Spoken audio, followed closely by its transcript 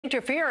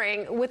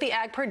interfering with the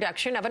ag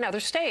production of another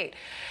state.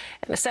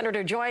 And the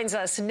senator joins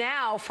us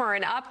now for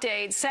an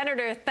update.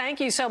 Senator,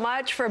 thank you so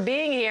much for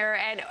being here.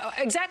 And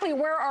exactly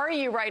where are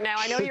you right now?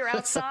 I know you're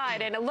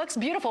outside, and it looks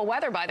beautiful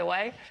weather, by the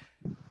way.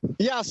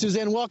 Yeah,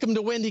 Suzanne, welcome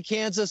to windy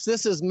Kansas.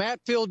 This is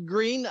Matfield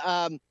Green,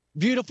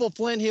 beautiful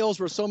Flint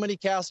Hills where so many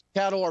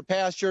cattle are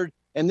pastured.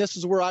 And this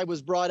is where I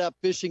was brought up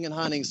fishing and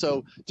hunting.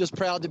 So just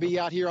proud to be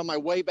out here on my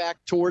way back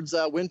towards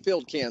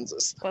Winfield,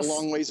 Kansas. A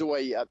long ways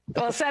away yet.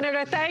 Well,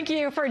 Senator, thank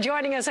you for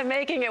joining us and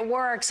making it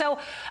work. So,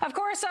 of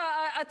course,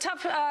 a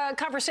tough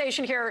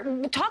conversation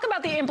here. Talk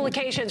about the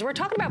implications. We're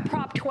talking about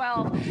Prop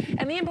 12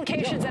 and the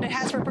implications that it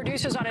has for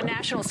producers on a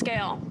national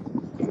scale.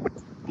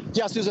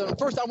 Yeah, Susan,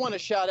 first I want to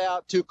shout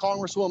out to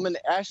Congresswoman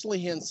Ashley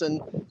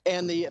Hinson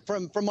and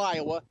from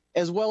Iowa,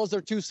 as well as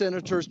their two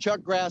senators, Chuck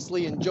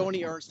Grassley and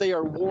Joni Ernst. They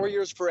are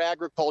warriors for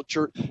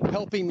agriculture,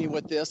 helping me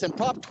with this. And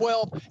Prop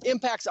 12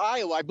 impacts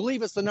Iowa. I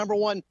believe it's the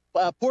 #1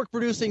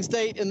 pork-producing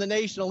state in the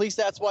nation. At least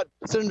that's what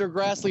Senator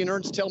Grassley and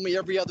Ernst tell me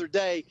every other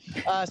day.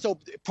 So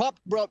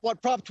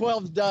what Prop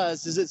 12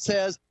 does is it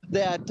says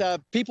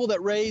that people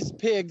that raise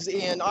pigs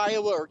in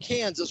Iowa or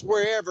Kansas,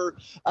 wherever,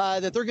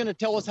 that they're going to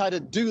tell us how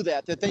to do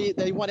that, that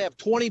they want to have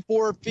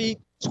 24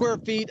 square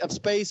feet of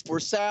space for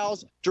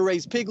sows to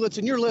raise piglets.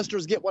 And your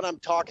listeners get what I'm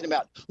talking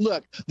about.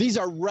 Look, these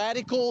are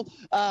radical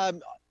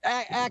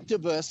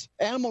activists,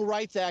 animal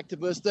rights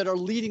activists that are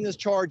leading this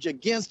charge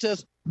against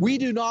us. We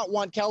do not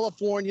want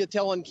California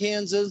telling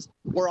Kansas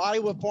or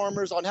Iowa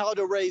farmers on how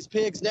to raise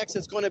pigs. Next,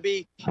 it's going to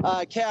be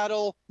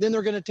cattle. Then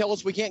they're going to tell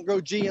us we can't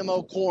grow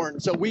GMO corn.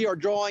 So we are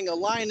drawing a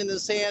line in the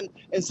sand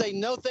and saying,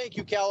 no, thank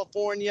you,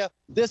 California.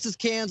 This is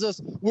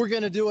Kansas. We're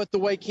going to do it the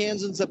way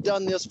Kansans have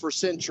done this for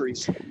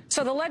centuries.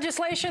 So the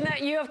legislation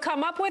that you have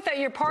come up with, that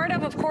you're part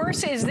of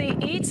course, is the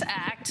EATS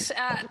Act.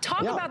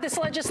 Talk about this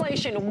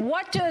legislation.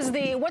 What does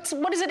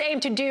it aim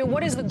to do?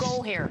 What is the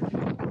goal here?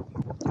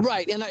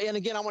 Right. And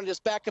again, I want to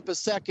just back up a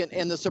second.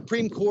 And the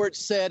Supreme Court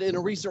said in a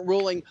recent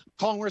ruling,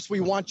 Congress, we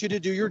want you to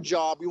do your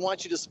job. We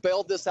want you to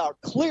spell this out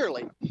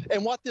clearly.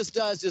 And what this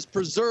does is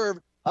preserve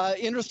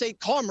interstate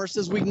commerce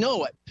as we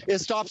know it. It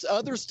stops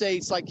other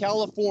states like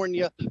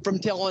California from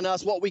telling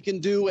us what we can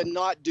do and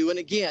not do. And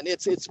again,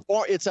 it's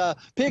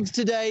pigs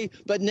today,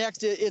 but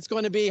next it's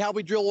going to be how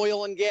we drill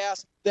oil and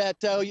gas, that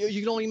you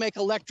can only make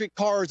electric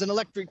cars and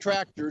electric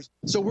tractors.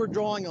 So we're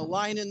drawing a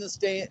line in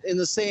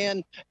the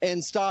sand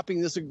and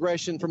stopping this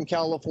aggression from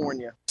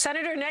California.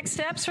 Senator, next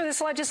steps for this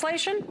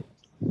legislation?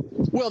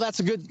 Well, that's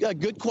a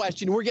good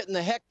question. We're getting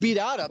the heck beat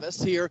out of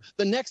us here.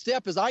 The next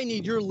step is I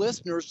need your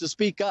listeners to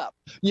speak up.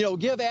 You know,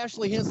 give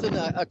Ashley Hinson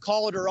a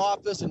call at her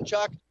office, and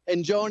Chuck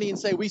and Joni, and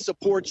say we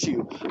support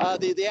you.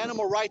 The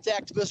animal rights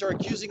activists are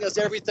accusing us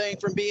everything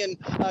from being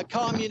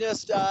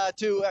communist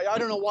to I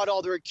don't know what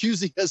all they're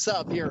accusing us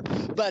of here.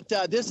 But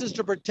this is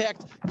to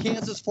protect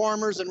Kansas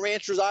farmers and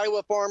ranchers,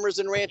 Iowa farmers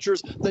and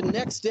ranchers. The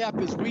next step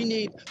is we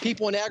need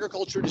people in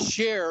agriculture to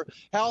share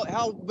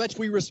how much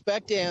we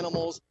respect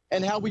animals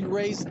and how we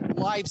raise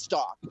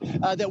livestock,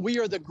 that we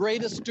are the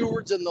greatest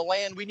stewards in the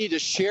land. We need to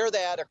share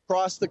that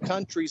across the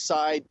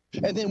countryside.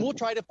 And then we'll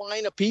try to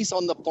find a piece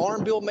on the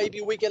farm bill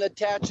maybe we can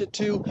attach it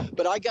to.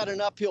 But I got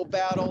an uphill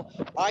battle.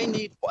 I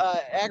need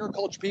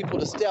agriculture people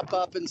to step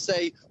up and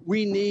say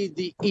we need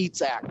the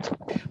EATS Act.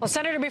 Well,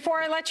 Senator, before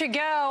I let you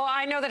go,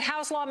 I know that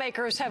House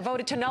lawmakers have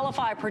voted to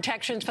nullify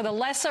protections for the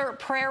lesser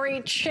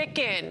prairie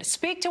chicken.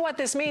 Speak to what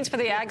this means for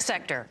the ag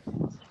sector.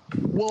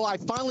 Well, I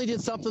finally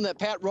did something that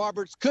Pat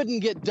Roberts couldn't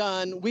get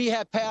done. We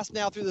have passed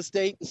now through the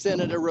state and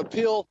Senate a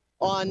repeal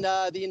on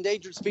the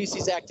Endangered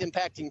Species Act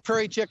impacting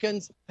prairie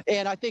chickens.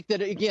 And I think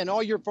that, again,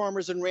 all your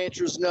farmers and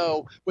ranchers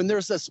know when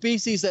there's a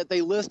species that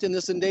they list in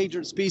this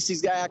Endangered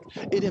Species Act,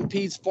 it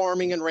impedes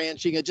farming and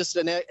ranching. It's just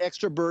an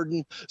extra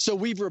burden. So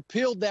we've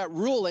repealed that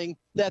ruling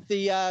that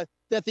the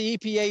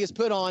EPA has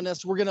put on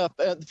us. We're going to,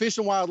 the Fish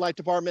and Wildlife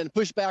Department,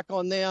 push back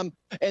on them.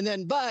 And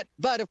then, but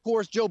of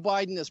course, Joe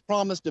Biden has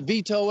promised to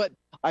veto it.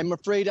 I'm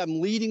afraid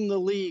I'm leading the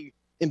league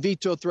in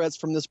veto threats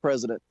from this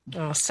president.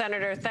 Oh,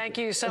 Senator, thank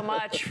you so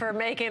much for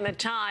making the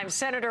time.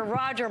 Senator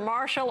Roger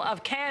Marshall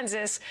of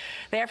Kansas,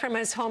 there from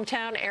his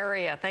hometown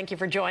area. Thank you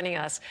for joining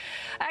us.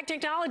 Ag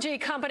technology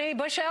company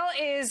Bushel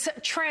is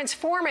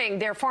transforming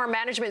their farm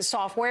management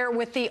software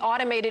with the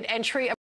automated entry of